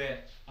mean that we're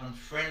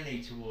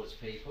unfriendly towards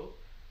people.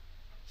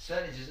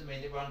 Certainly doesn't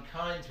mean that we're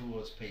unkind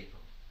towards people.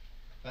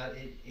 But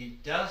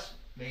it does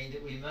mean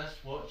that we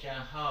must watch our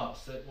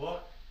hearts, that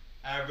what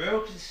our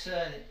real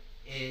concern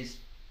is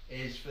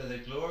for the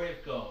glory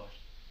of God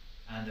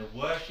and the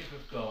worship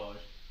of God,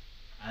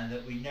 and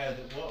that we know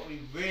that what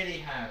we really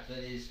have, that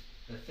is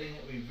the thing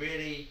that we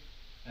really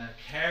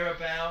care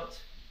about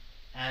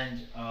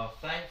and are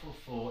thankful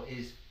for,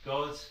 is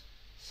God's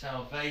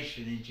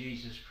salvation in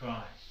Jesus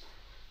Christ.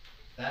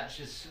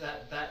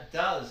 That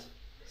does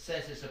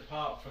set us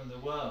apart from the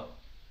world.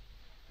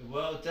 The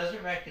world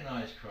doesn't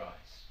recognize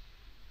Christ.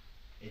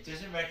 It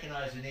doesn't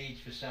recognize the need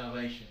for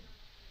salvation.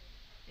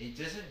 It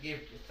doesn't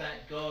give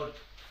God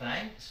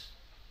thanks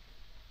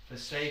for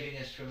saving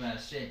us from our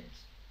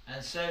sins.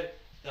 And so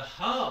the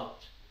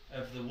heart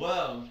of the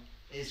world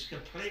is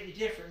completely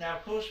different. Now,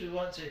 of course, we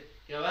want to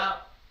go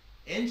out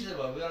into the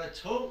world. We want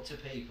to talk to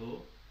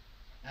people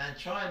and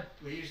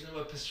we're using the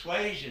word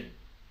persuasion,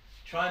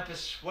 try and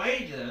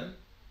persuade them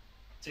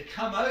to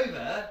come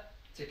over,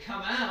 to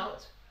come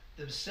out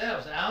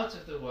themselves, out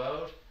of the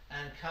world,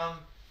 and come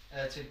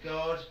to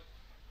God,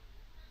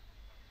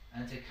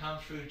 and to come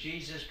through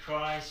Jesus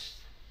Christ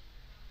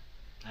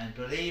and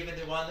believe in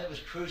the one that was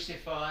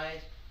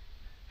crucified,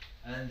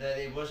 and that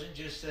it wasn't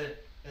just an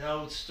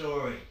old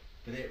story,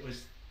 but it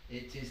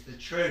is the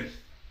truth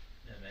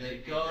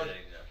that God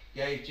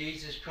gave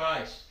Jesus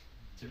Christ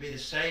to be the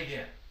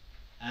Saviour,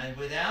 and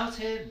without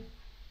him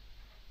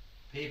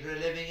people are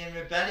living in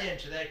rebellion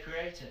to their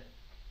Creator.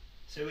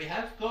 So we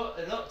have got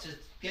a lot to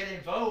get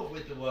involved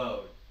with the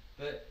world,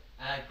 but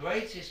our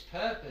greatest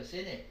purpose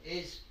in it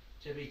is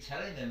to be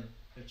telling them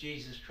of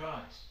Jesus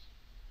Christ.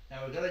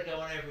 Now, we've got to go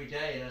on every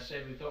day, and I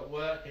say we've got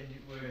work and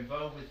we're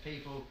involved with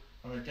people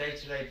on a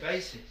day-to-day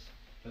basis,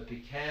 but be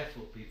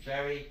careful, be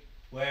very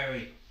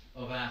wary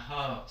of our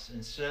hearts.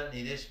 And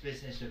certainly this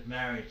business of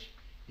marriage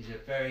is a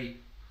very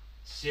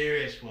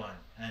serious one,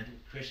 and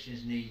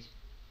Christians need,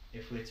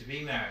 if we're to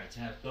be married, to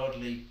have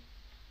godly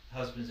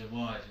husbands and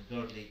wives and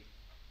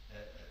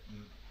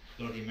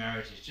godly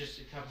marriages. Just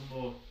a couple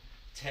more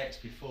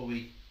texts before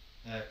we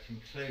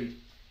conclude.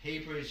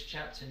 Hebrews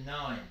chapter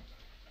 9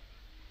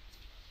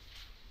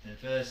 and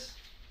verse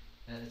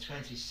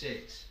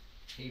 26.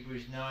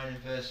 Hebrews 9 and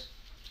verse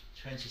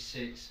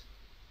 26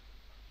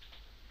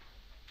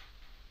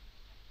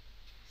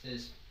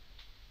 says,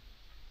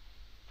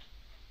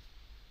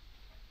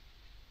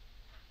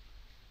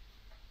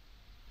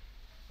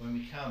 when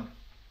we come,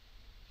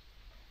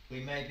 we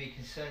may be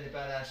concerned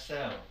about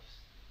ourselves,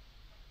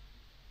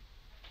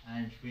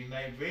 and we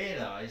may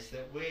realise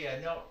that we are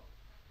not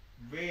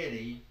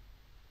really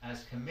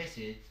as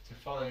committed to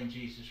following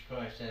Jesus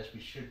Christ as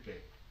we should be.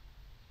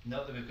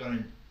 Not that we've gone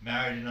and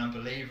married an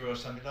unbeliever or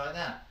something like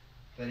that,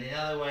 but in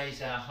other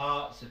ways our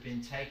hearts have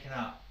been taken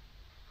up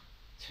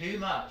too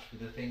much with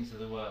the things of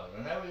the world.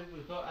 I know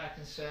we've got our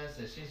concerns,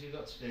 there's things we've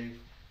got to do,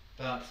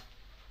 but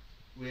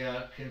we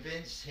are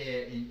convinced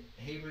here in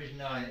Hebrews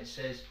 9, it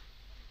says,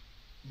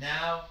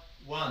 now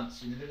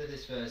once, in the middle of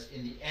this verse,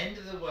 in the end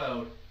of the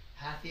world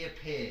hath he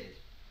appeared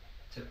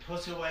to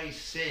put away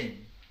sin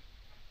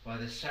by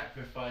the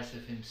sacrifice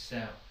of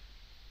himself.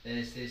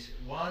 There's this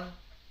one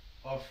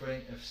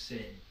offering of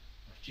sin,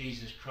 of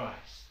Jesus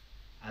Christ.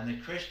 And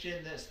the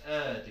Christian that's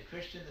erred, the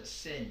Christian that's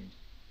sinned,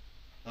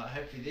 like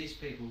hopefully these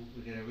people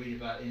we're going to read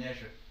about in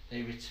Ezra,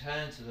 they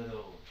return to the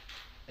Lord.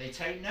 They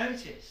take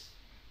notice.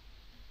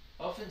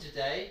 Often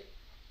today,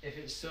 if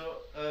it's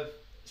thought of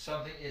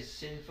something as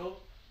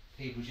sinful,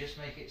 people just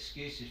make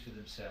excuses for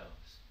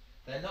themselves.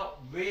 They're not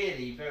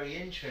really very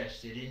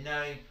interested in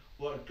knowing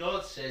what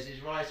God says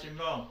is right and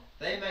wrong.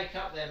 They make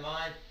up their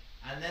mind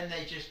and then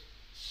they just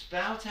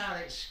spout out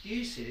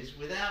excuses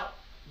without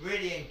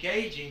really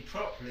engaging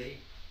properly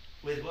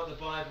with what the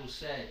Bible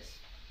says.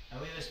 And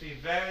we must be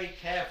very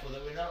careful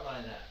that we're not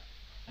like that.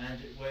 And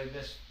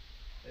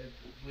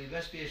we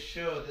must be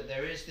assured that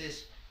there is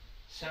this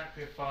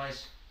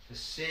sacrifice for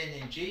sin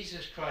in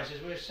Jesus Christ.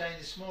 As we were saying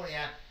this morning,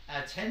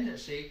 our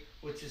tendency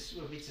would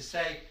be to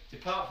say,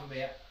 depart from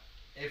me.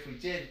 If we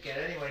did get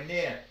anywhere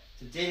near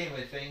to dealing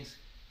with things,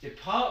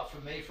 depart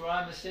from me, for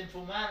I am a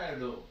sinful man,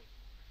 O Lord.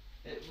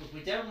 We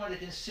don't want to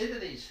consider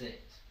these things.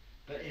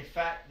 But in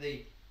fact,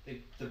 the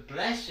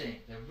blessing,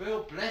 the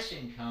real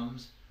blessing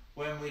comes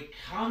when we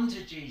come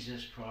to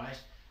Jesus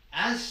Christ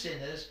as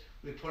sinners.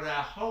 We put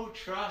our whole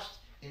trust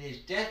in his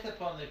death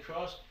upon the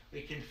cross.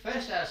 We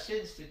confess our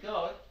sins to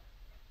God,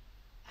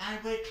 and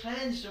we're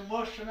cleansed and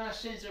washed from our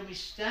sins, and we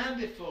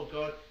stand before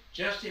God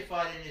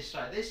justified in his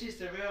sight. This is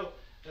the real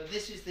But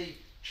this is the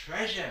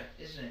treasure,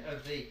 isn't it,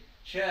 of the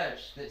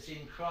church that's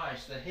in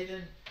Christ, the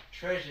hidden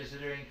treasures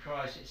that are in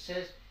Christ. It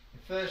says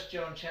in 1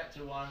 John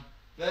chapter 1,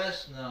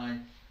 verse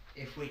 9,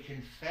 if we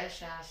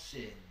confess our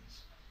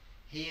sins,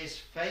 he is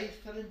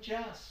faithful and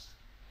just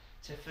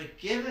to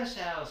forgive us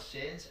our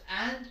sins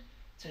and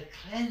to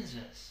cleanse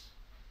us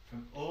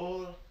from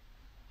all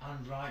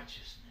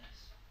unrighteousness.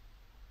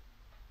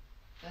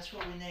 That's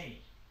what we need.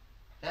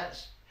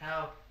 That's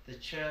how the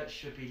church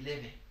should be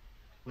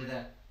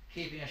living,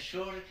 keeping a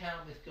short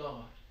account with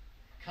God.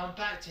 Come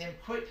back to him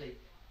quickly.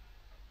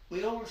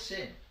 We all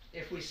sin.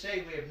 If we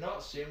say we have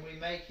not sinned, we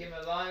make him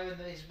a liar and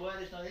that his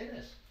word is not in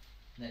us.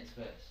 Next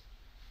verse.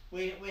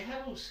 We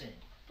have all sinned,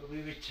 but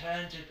we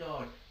return to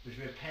God with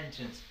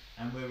repentance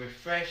and we're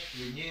refreshed,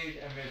 renewed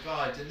and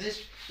revived. And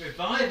this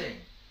reviving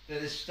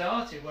that has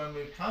started when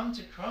we come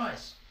to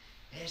Christ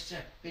is to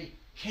be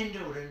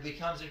kindled and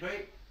becomes a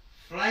great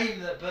flame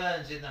that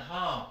burns in the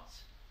heart.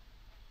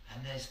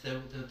 And there's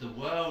the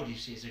world, you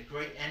see, is a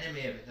great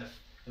enemy of it.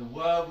 The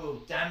world will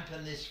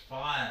dampen this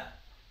fire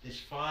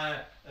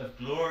of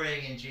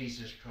glorying in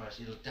Jesus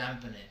Christ. It'll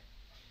dampen it.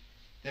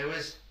 There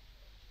was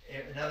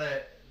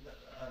another,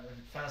 I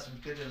found some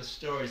good little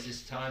stories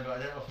this time, but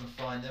I don't often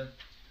find them.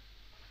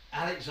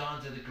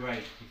 Alexander the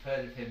Great, you've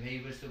heard of him. He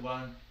was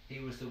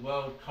the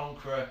world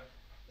conqueror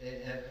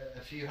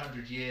a few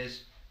hundred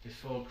years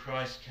before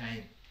Christ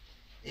came.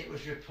 It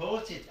was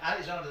reported,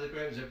 Alexander the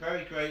Great was a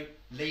very great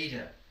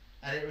leader,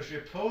 and it was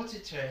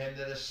reported to him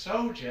that a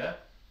soldier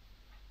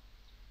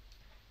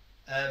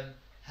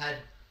had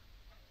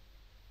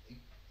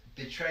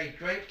betrayed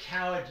great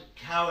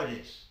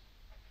cowardice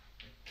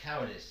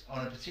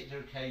on a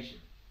particular occasion.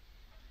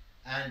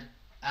 And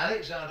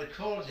Alexander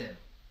called him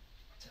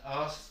to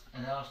asked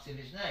him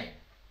his name.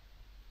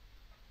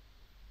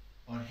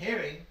 On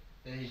hearing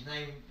that his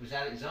name was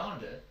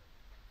Alexander,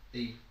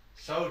 the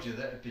soldier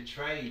that had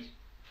betrayed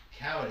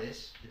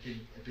cowardice,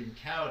 had been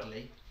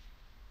cowardly,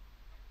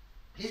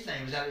 his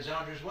name was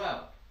Alexander as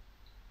well.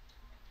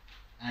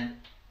 And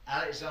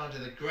Alexander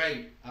the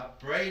Great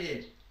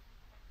upbraided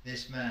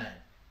this man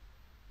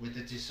with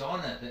the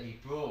dishonour that he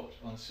brought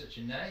on such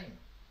a name,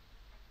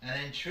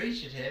 and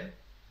entreated him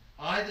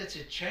either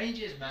to change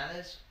his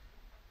manners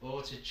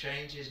or to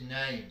change his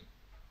name,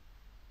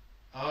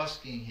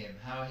 asking him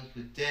how he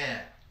could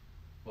dare,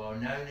 while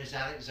known as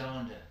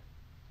Alexander,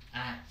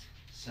 act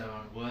so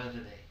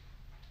unworthily.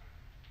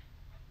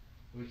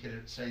 We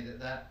could say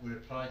that would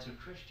apply to a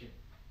Christian.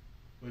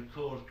 We're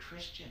called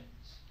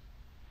Christians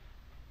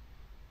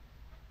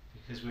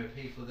because we're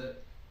people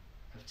that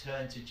have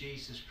turned to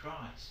Jesus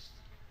Christ,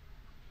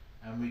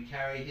 and we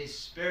carry his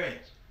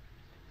Spirit.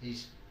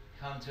 He's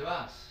come to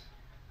us,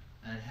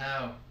 and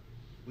how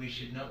we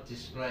should not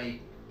display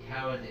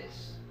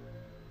cowardice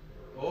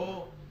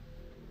or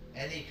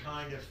any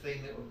kind of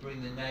thing that would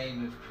bring the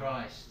name of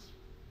Christ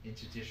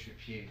into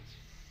disrepute.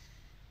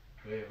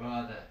 We're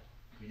rather,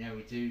 we know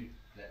we do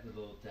let the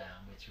Lord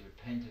down, we're to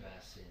repent of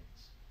our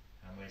sins,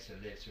 and we're to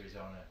live to his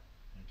honour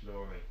and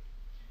glory.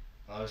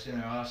 I was going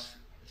to ask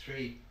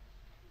 3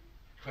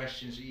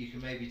 questions that you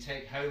can maybe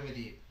take home with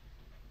you.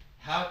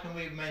 How can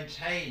we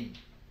maintain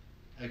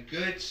a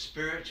good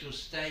spiritual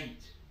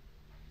state,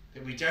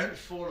 that we don't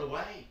fall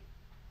away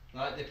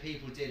like the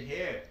people did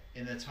here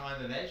in the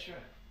time of Ezra?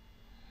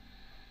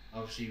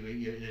 Obviously,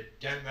 you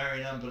don't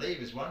marry an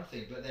unbeliever is one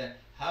thing, but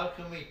how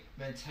can we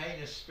maintain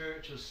a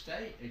spiritual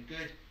state, a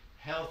good,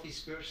 healthy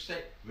spiritual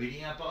state?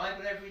 Reading our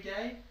Bible every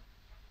day,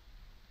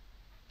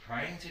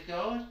 praying to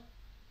God,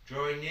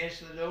 drawing near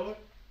to the Lord,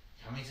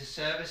 coming to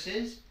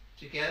services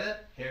together,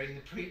 hearing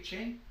the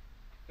preaching,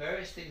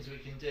 various things we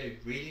can do.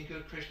 Reading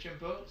good Christian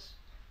books,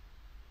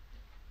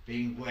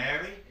 being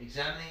wary,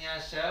 examining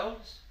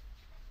ourselves,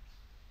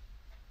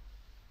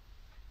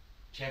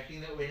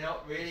 checking that we're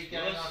not really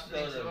going off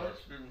things of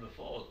what's been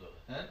before,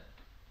 though. Huh?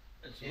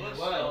 It's In worse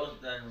the world.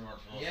 than what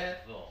was Yeah.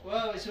 before.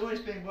 Well, it's always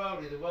been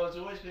worldly. The world's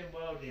always been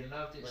worldly and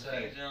loved it But so.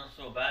 things aren't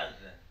so bad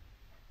then.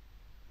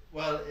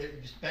 Well,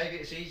 maybe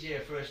it's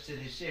easier for us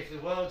to see. If the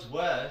world's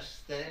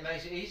worse, then it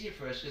makes it easier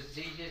for us because it's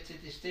easier to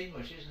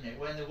distinguish, isn't it?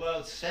 When the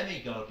world's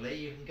semi-godly,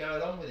 you can go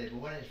along with it, but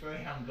when it's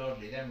very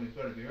ungodly, then we've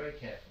got to be very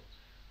careful.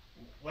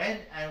 When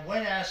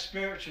our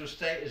spiritual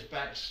state is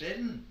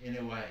backslidden in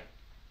a way,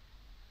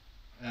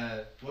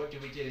 what do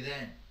we do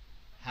then?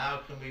 How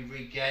can we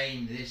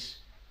regain this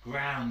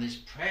ground, this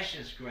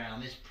precious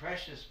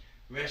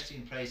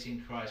resting place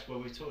in Christ? Well,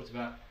 we've talked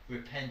about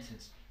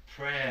repentance,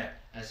 prayer,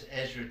 as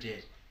Ezra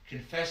did,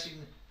 confessing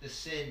the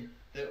sin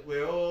that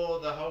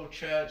the whole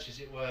church, as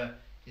it were,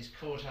 is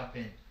caught up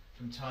in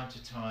from time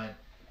to time,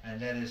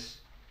 and let us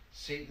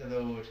seek the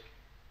Lord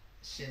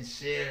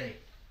sincerely,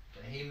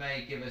 that he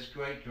may give us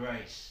great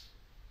grace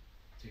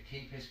to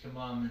keep his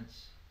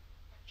commandments,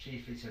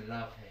 chiefly to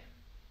love him,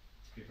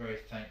 to be very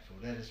thankful.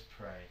 Let us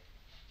pray.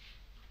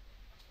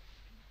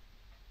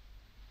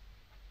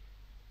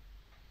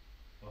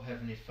 O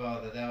Heavenly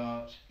Father, thou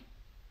art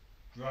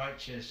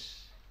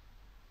righteous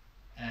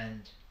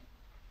and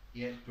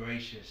yet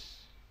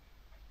gracious.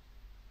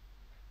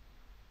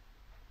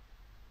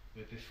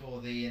 We're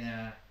before thee in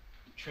our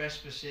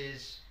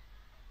trespasses,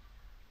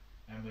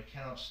 and we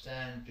cannot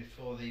stand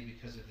before thee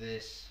because of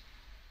this,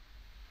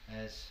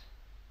 as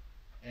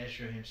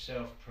Ezra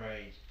himself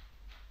prayed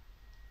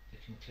the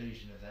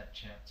conclusion of that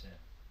chapter.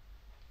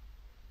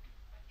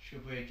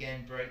 Should we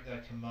again break thy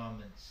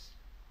commandments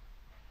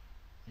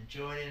and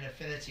join in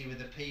affinity with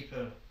the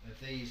people of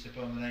these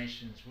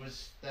abominations,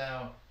 wouldst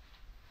thou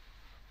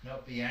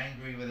not be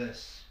angry with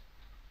us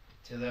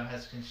till thou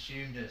hast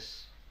consumed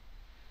us,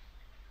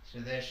 so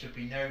there should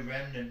be no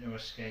remnant nor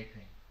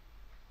escaping?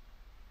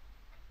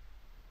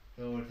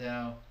 Lord,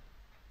 thou,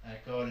 our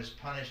God, hast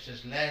punished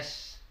us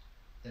less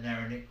than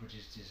our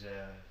iniquities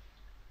deserve,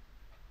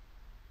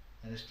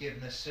 and hast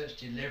given us such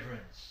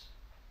deliverance.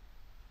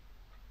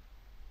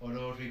 O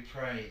Lord, we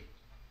pray,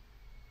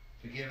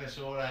 forgive us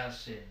all our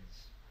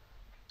sins,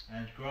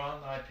 and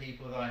grant thy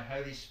people thy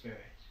Holy Spirit,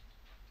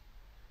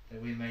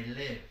 that we may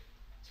live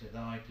to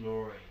thy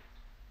glory.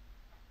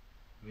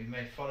 We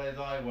may follow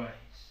thy ways.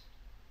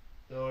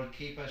 Lord,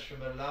 keep us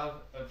from a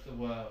love of the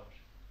world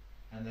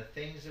and the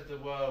things of the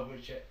world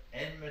which are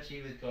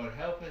enmity with God.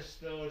 Help us,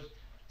 Lord,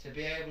 to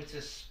be able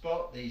to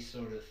spot these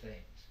sort of things.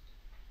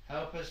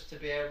 Help us to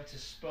be able to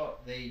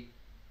spot the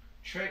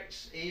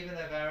tricks even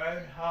of our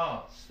own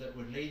hearts that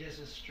would lead us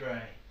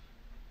astray.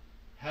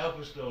 Help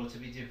us, Lord, to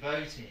be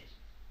devoted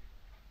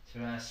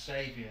to our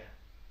Saviour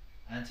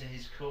and to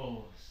his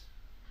cause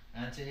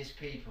and to his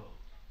people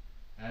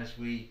as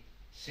we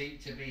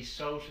seek to be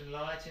salt and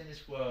light in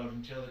this world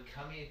until the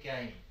coming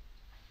again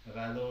of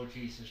our Lord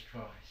Jesus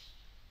Christ.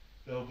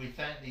 Lord, we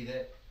thank thee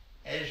that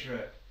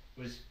Ezra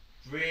was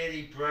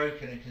really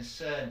broken and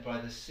concerned by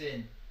the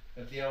sin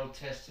of the Old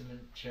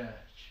Testament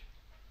church.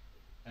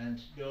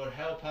 And Lord,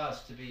 help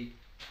us to be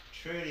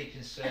truly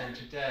concerned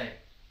today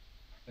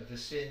of the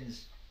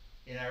sins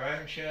in our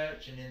own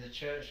church and in the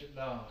church at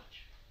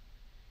large.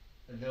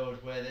 And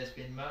Lord, where there's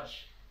been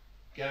much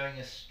going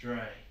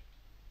astray.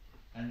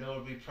 And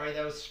Lord, we pray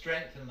thou would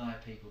strengthen thy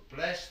people.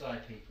 Bless thy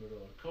people,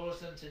 Lord.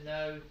 Cause them to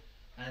know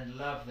and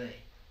love thee.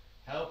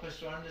 Help us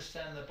to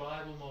understand the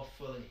Bible more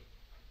fully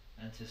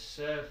and to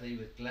serve thee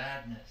with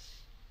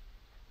gladness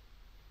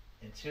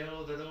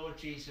until the Lord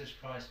Jesus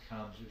Christ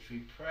comes, which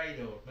we pray,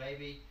 Lord,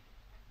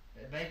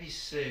 maybe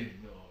soon,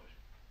 Lord.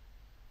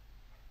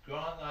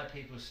 Grant thy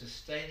people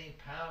sustaining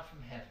power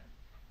from heaven.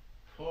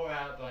 Pour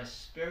out thy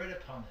Spirit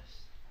upon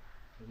us,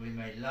 that we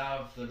may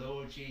love the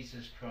Lord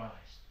Jesus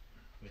Christ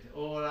with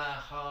all our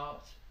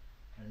heart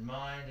and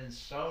mind and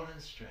soul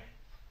and strength.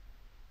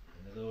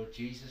 In the Lord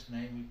Jesus'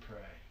 name we pray.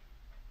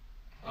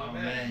 Amen.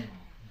 Amen.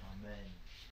 Amen.